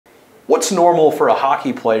What's normal for a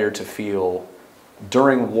hockey player to feel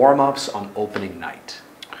during warm-ups on opening night?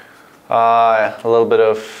 A little bit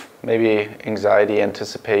of maybe anxiety,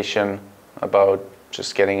 anticipation about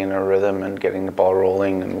just getting in a rhythm and getting the ball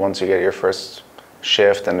rolling. And once you get your first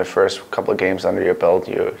shift and the first couple of games under your belt,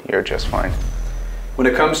 you're just fine. When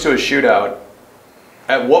it comes to a shootout,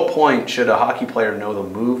 at what point should a hockey player know the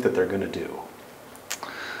move that they're going to do?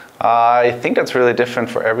 I think that's really different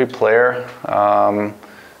for every player.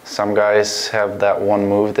 Some guys have that one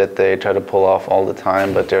move that they try to pull off all the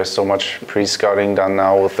time, but there's so much pre-scouting done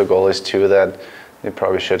now with the goalies too that they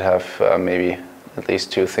probably should have maybe at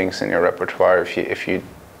least 2 things in your repertoire if you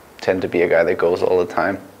tend to be a guy that goes all the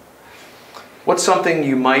time. What's something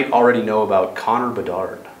you might already know about Connor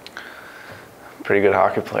Bedard? Pretty good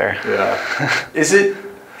hockey player. Yeah. Is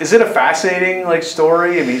it a fascinating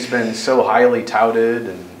story? I mean, he's been so highly touted,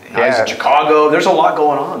 and now he's in Chicago. There's a lot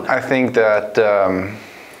going on there. I think that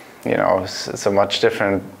it's a much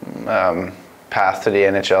different path to the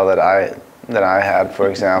NHL that I had, for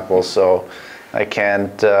example. So I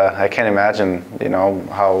can't imagine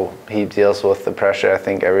how he deals with the pressure. I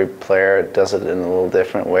think every player does it in a little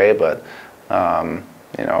different way, but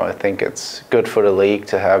I think it's good for the league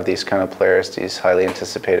to have these kind of players, these highly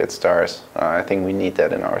anticipated stars. I think we need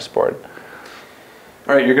that in our sport.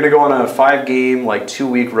 All right, you're going to go on a 5-game,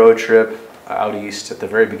 2-week road trip out east at the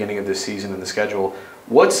very beginning of this season in the schedule.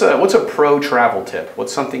 What's a pro travel tip?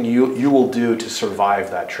 What's something you will do to survive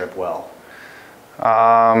that trip well?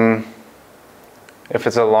 If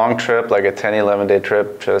it's a long trip, like a 10, 11-day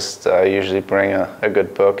trip, just usually bring a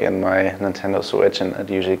good book and my Nintendo Switch, and it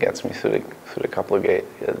usually gets me through the couple of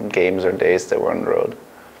games or days that we're on the road.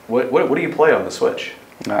 What do you play on the Switch?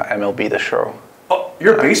 MLB The Show. Oh,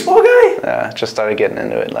 you're a baseball guy? Yeah, just started getting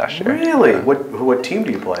into it last year. Really? What team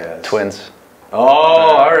do you play as? Twins. Oh,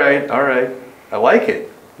 all right. I like it.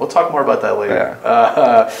 We'll talk more about that later.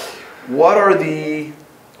 Yeah. What are the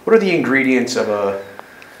ingredients of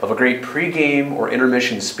a great pregame or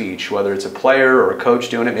intermission speech, whether it's a player or a coach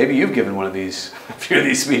doing it? Maybe you've given a few of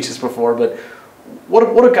these speeches before, but what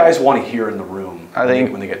do guys want to hear in the room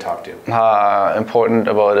when they get talked to? Important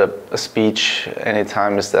about a speech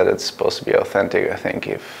anytime is that it's supposed to be authentic. I think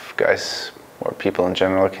if guys or people in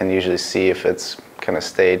general can usually see if it's kind of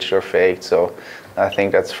staged or faked. So I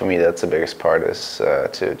think for me that's the biggest part, is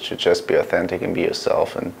to just be authentic and be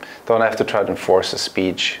yourself, and don't have to try to enforce a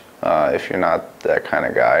speech if you're not that kind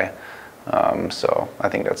of guy. So I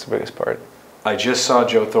think that's the biggest part. I just saw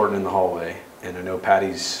Joe Thornton in the hallway, and I know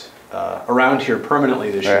Patty's around here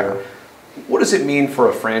permanently this year. What does it mean for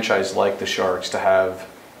a franchise like the Sharks to have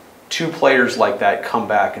 2 players like that come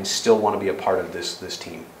back and still want to be a part of this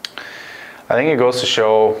team? I think it goes to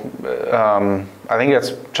show, I think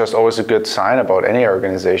that's just always a good sign about any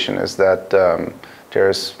organization, is that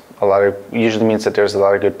there's usually means that there's a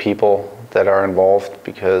lot of good people that are involved,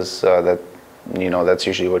 because that's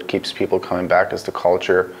usually what keeps people coming back, is the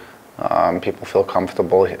culture. People feel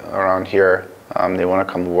comfortable around here. They want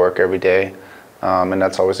to come to work every day. And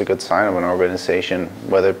that's always a good sign of an organization,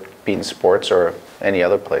 whether it be in sports or any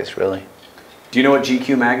other place, really. Do you know what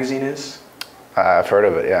GQ magazine is? I've heard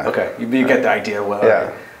of it, yeah. Okay, you get the idea. Well,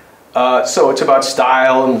 yeah. So it's about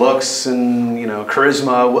style and looks and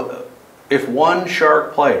charisma. If one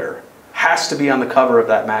Shark player has to be on the cover of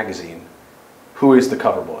that magazine, who is the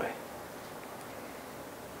cover boy?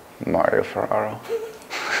 Mario Ferraro.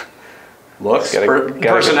 Looks?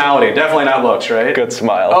 Personality. Definitely not looks, right? Good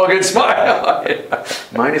smile. Oh, good smile.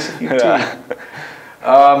 Minus a few teeth.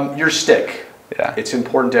 Yeah. Your stick. Yeah. It's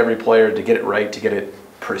important to every player to get it right, to get it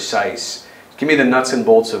precise. Give me the nuts and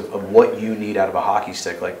bolts of what you need out of a hockey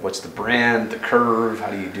stick. Like, what's the brand, the curve?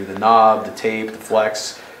 How do you do the knob, the tape, the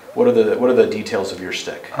flex? What are the details of your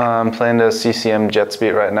stick? I'm playing the CCM Jet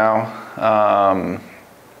Speed right now.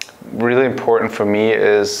 Really important for me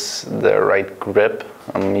is the right grip.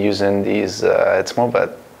 I'm using these, it's more of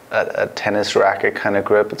a tennis racket kind of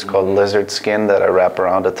grip. It's called lizard skin that I wrap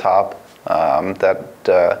around the top.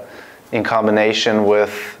 In combination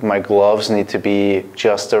with my gloves need to be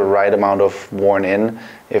just the right amount of worn in.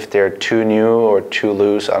 If they're too new or too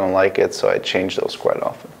loose, I don't like it, so I change those quite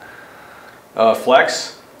often.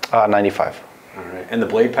 Flex? 95. All right. And the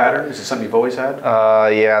blade pattern, is it something you've always had?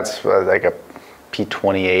 Yeah, it's like a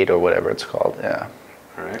P28 or whatever it's called, yeah.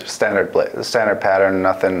 All right. Standard pattern,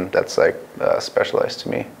 nothing that's specialized to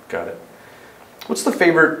me. Got it. What's the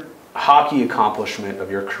favorite hockey accomplishment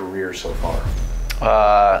of your career so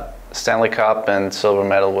far? Stanley Cup and silver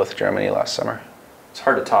medal with Germany last summer. It's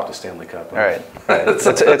hard to top the Stanley Cup. Right.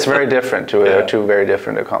 It's very different. They're 2 very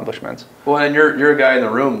different accomplishments. Well, and you're a guy in the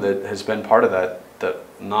room that has been part of that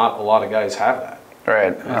not a lot of guys have that.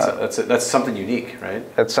 Right. That's something unique, right?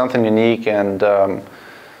 It's something unique and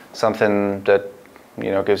something that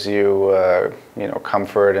gives you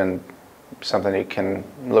comfort and something you can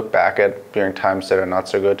look back at during times that are not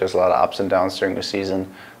so good. There's a lot of ups and downs during the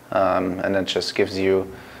season, and it just gives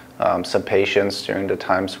you some patience during the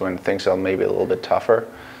times when things are maybe a little bit tougher,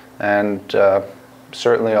 and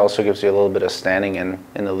certainly also gives you a little bit of standing in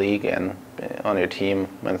the league and on your team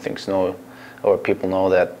when people know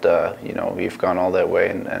that you've gone all that way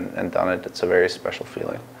and done it. It's a very special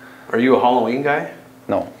feeling. Are you a Halloween guy?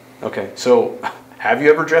 No. Okay, so have you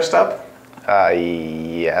ever dressed up?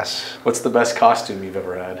 Yes. What's the best costume you've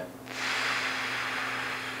ever had?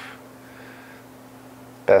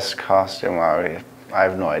 Best costume? I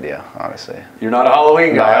have no idea, honestly. You're not a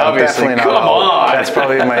Halloween guy, no, obviously. Definitely Come on! That's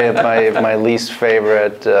probably my least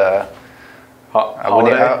favorite.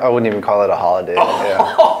 I wouldn't even call it a holiday. Oh,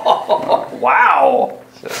 yeah. Wow!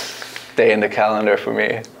 It's a day in the calendar for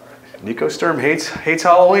me. Nico Sturm hates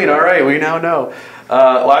Halloween. All right, we now know.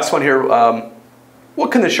 Last one here. What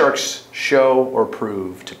can the Sharks show or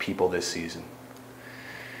prove to people this season?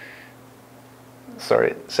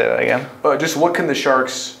 Sorry, say that again. Just what can the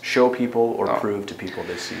Sharks show people or prove to people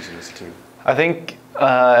this season as a team? I think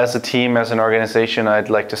as a team, as an organization, I'd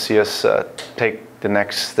like to see us take the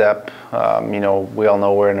next step. We all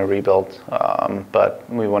know we're in a rebuild, but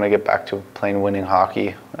we want to get back to playing winning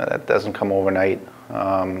hockey. That doesn't come overnight.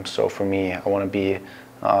 So for me, I want to be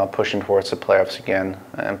pushing towards the playoffs again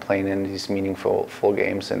and playing in these meaningful full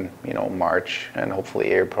games in March and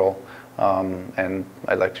hopefully April. And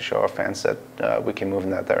I'd like to show our fans that we can move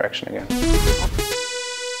in that direction again.